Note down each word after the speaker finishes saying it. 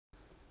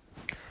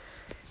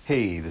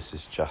Hey, this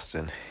is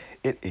Justin.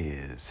 It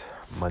is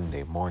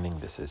Monday morning.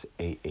 This is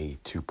AA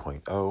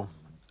 2.0.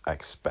 I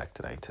expect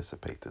and I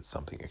anticipate that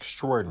something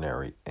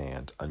extraordinary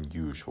and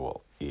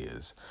unusual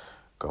is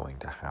going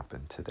to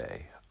happen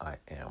today. I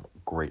am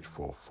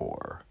grateful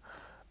for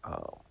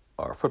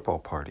our football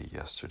party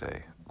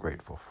yesterday,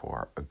 grateful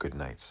for a good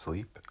night's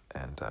sleep,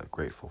 and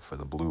grateful for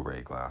the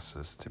Blu-ray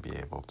glasses to be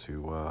able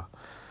to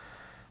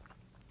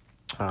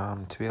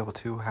have to be able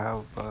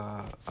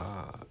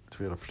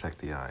to protect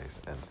the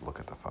eyes and to look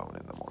at the phone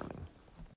in the morning.